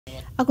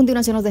A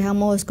continuación nos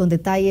dejamos con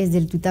detalles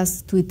del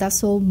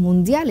Twitazo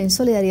mundial en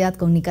solidaridad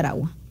con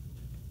Nicaragua.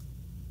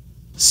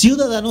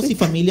 Ciudadanos y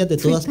familias de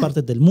todas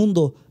partes del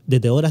mundo,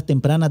 desde horas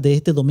tempranas de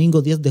este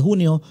domingo 10 de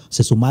junio,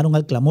 se sumaron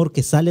al clamor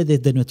que sale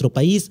desde nuestro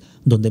país,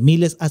 donde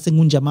miles hacen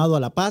un llamado a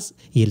la paz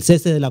y el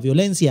cese de la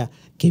violencia,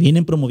 que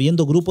vienen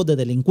promoviendo grupos de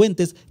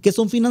delincuentes que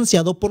son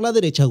financiados por la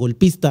derecha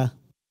golpista.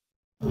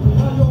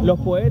 Los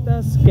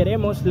poetas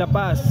queremos la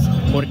paz,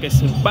 porque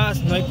sin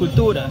paz no hay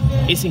cultura,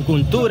 y sin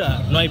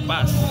cultura no hay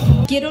paz.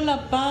 Quiero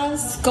la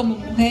paz como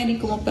mujer y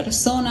como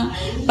persona,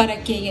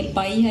 para que en el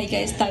país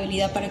haya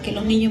estabilidad, para que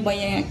los niños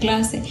vayan a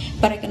clase,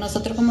 para que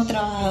nosotros como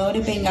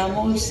trabajadores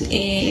vengamos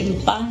en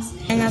paz.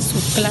 A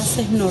sus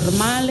clases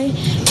normales,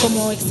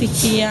 como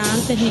existía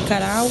antes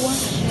Nicaragua.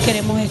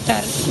 Queremos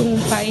estar en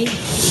un país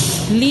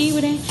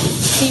libre,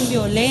 sin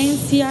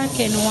violencia,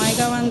 que no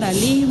haya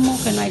vandalismo,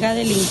 que no haya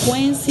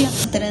delincuencia.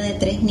 De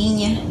 3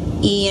 niñas,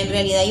 y en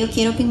realidad yo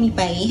quiero que en mi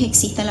país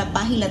exista la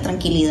paz y la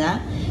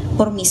tranquilidad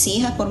por mis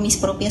hijas, por mi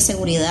propia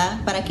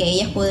seguridad, para que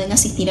ellas puedan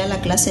asistir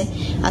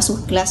a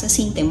sus clases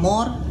sin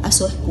temor, a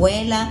su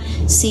escuela,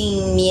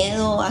 sin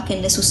miedo a que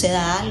les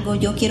suceda algo.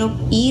 Yo quiero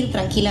ir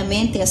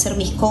tranquilamente, hacer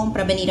mis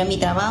compras, venir a mi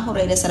trabajo,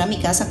 regresar a mi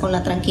casa con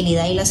la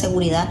tranquilidad y la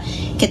seguridad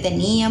que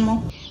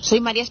teníamos.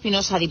 Soy María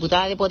Espinosa,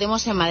 diputada de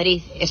Podemos en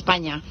Madrid,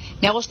 España.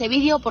 Me hago este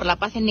vídeo por la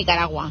paz en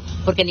Nicaragua,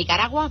 porque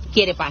Nicaragua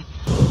quiere paz.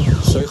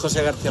 Soy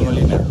José García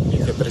Molina,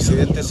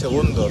 vicepresidente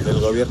segundo del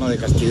Gobierno de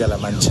Castilla-La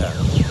Mancha.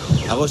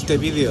 Hago este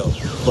vídeo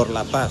por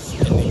la paz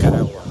en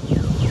Nicaragua.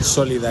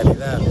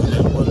 Solidaridad con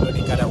el pueblo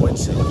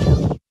nicaragüense.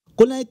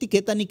 Con la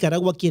etiqueta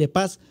Nicaragua quiere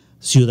paz,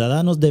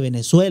 ciudadanos de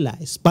Venezuela,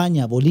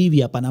 España,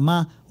 Bolivia,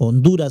 Panamá,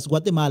 Honduras,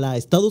 Guatemala,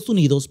 Estados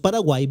Unidos,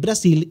 Paraguay,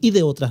 Brasil y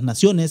de otras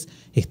naciones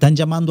están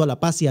llamando a la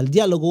paz y al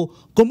diálogo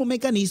como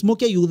mecanismo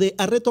que ayude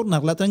a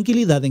retornar la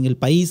tranquilidad en el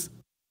país.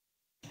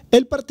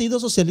 El Partido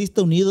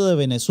Socialista Unido de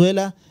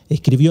Venezuela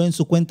escribió en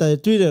su cuenta de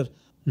Twitter: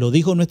 lo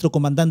dijo nuestro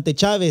comandante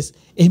Chávez,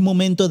 es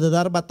momento de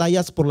dar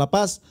batallas por la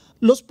paz.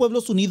 Los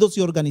pueblos unidos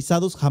y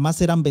organizados jamás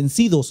serán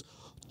vencidos.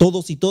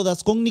 Todos y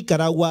todas con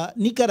Nicaragua,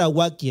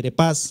 Nicaragua quiere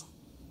paz.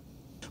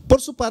 Por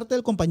su parte,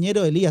 el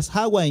compañero Elías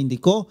Jagua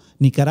indicó: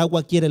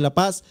 Nicaragua quiere la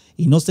paz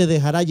y no se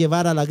dejará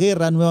llevar a la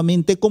guerra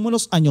nuevamente como en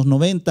los años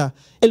 90.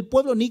 El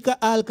pueblo nica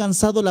ha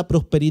alcanzado la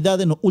prosperidad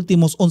en los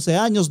últimos 11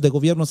 años de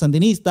gobierno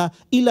sandinista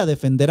y la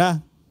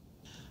defenderá.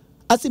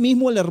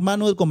 Asimismo, el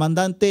hermano del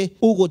comandante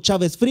Hugo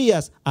Chávez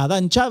Frías,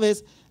 Adán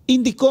Chávez,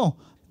 indicó: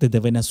 desde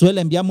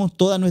Venezuela enviamos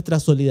toda nuestra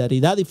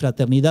solidaridad y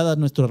fraternidad a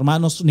nuestros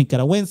hermanos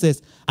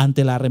nicaragüenses.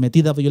 Ante la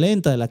arremetida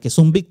violenta de la que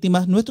son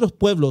víctimas, nuestros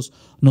pueblos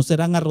no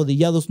serán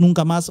arrodillados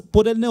nunca más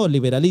por el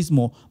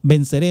neoliberalismo.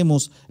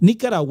 Venceremos.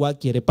 Nicaragua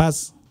quiere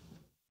paz.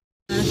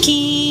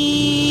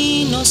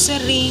 Aquí no se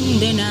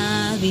rinde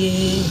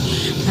nadie,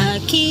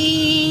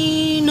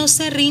 aquí no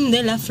se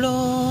rinde la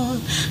flor,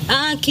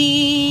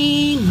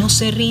 aquí no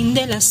se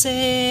rinde el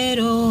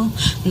acero,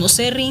 no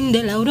se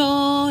rinde la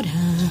aurora,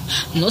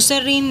 no se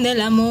rinde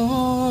el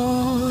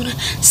amor.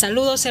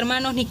 Saludos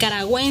hermanos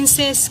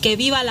nicaragüenses, que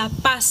viva la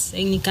paz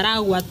en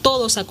Nicaragua,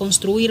 todos a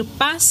construir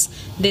paz.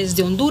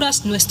 Desde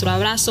Honduras, nuestro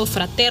abrazo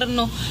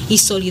fraterno y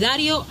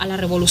solidario a la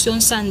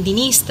revolución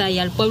sandinista y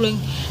al pueblo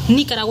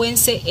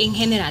nicaragüense en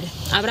general.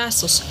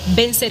 Abrazos,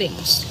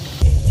 venceremos.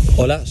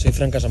 Hola, soy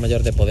Fran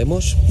Casamayor de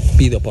Podemos,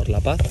 pido por la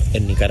paz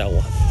en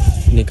Nicaragua.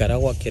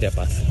 Nicaragua quiere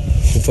paz.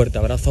 Un fuerte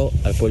abrazo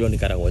al pueblo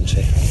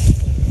nicaragüense.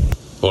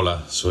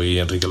 Hola, soy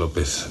Enrique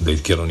López de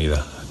Izquierda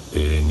Unida.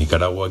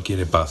 Nicaragua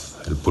quiere paz,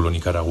 el pueblo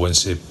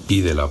nicaragüense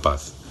pide la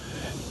paz.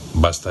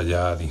 Basta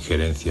ya de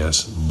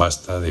injerencias,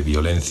 basta de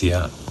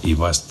violencia y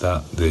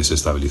basta de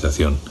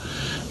desestabilización.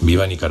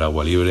 Viva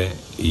Nicaragua libre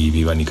y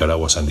viva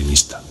Nicaragua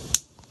sandinista.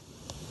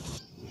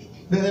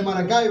 Desde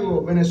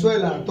Maracaibo,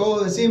 Venezuela,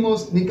 todos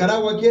decimos: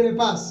 Nicaragua quiere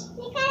paz.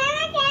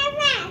 Nicaragua quiere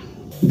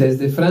paz.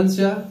 Desde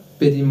Francia,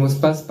 pedimos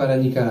paz para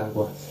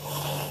Nicaragua.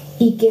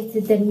 Y que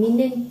se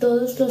terminen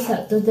todos los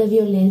actos de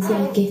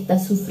violencia que está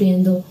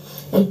sufriendo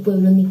el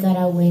pueblo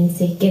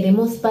nicaragüense.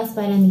 Queremos paz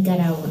para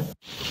Nicaragua.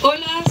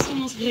 Hola,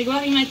 somos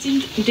Gregoire y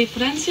Mathilde de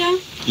Francia.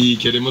 Y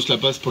queremos la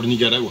paz por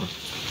Nicaragua.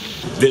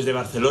 Desde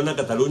Barcelona,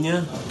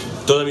 Cataluña,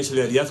 toda mi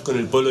solidaridad con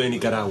el pueblo de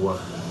Nicaragua.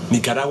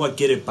 Nicaragua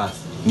quiere paz,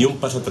 ni un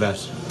paso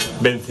atrás.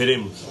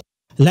 Venceremos.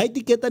 La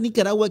etiqueta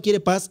Nicaragua quiere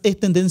paz es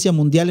tendencia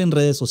mundial en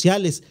redes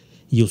sociales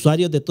y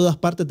usuarios de todas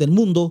partes del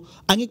mundo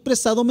han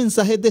expresado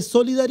mensajes de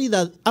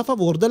solidaridad a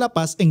favor de la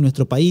paz en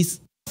nuestro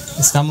país.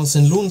 Estamos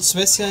en Lund,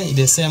 Suecia y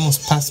deseamos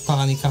paz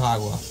para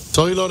Nicaragua.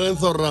 Soy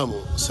Lorenzo Ramos,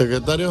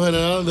 secretario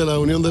general de la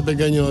Unión de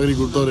Pequeños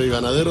Agricultores y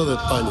Ganaderos de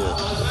España,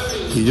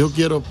 y yo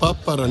quiero paz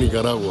para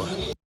Nicaragua.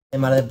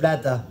 En Mar del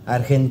Plata,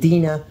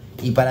 Argentina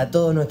y para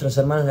todos nuestros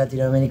hermanos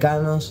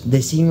latinoamericanos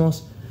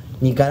decimos: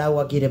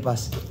 Nicaragua quiere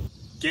paz.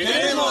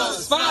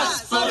 ¡Queremos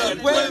paz por el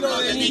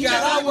pueblo de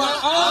Nicaragua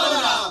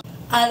ahora!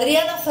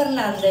 Adriana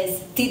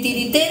Fernández,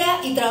 titiritera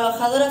y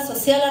trabajadora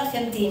social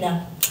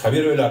argentina.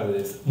 Javier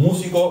Velardes,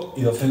 músico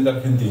y docente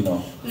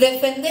argentino.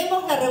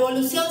 Defendemos la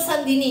revolución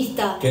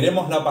sandinista.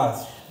 Queremos la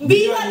paz.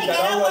 ¡Viva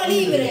Nicaragua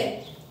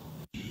libre!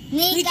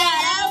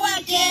 Nicaragua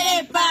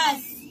quiere paz.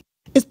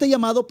 Este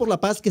llamado por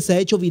la paz, que se ha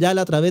hecho viral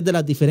a través de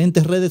las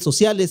diferentes redes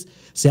sociales,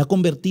 se ha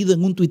convertido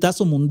en un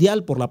tuitazo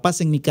mundial por la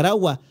paz en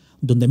Nicaragua,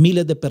 donde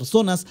miles de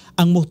personas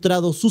han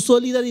mostrado su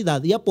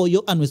solidaridad y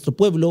apoyo a nuestro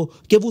pueblo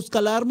que busca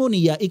la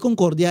armonía y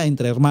concordia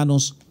entre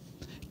hermanos.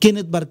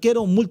 Kenneth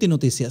Barquero,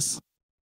 Multinoticias.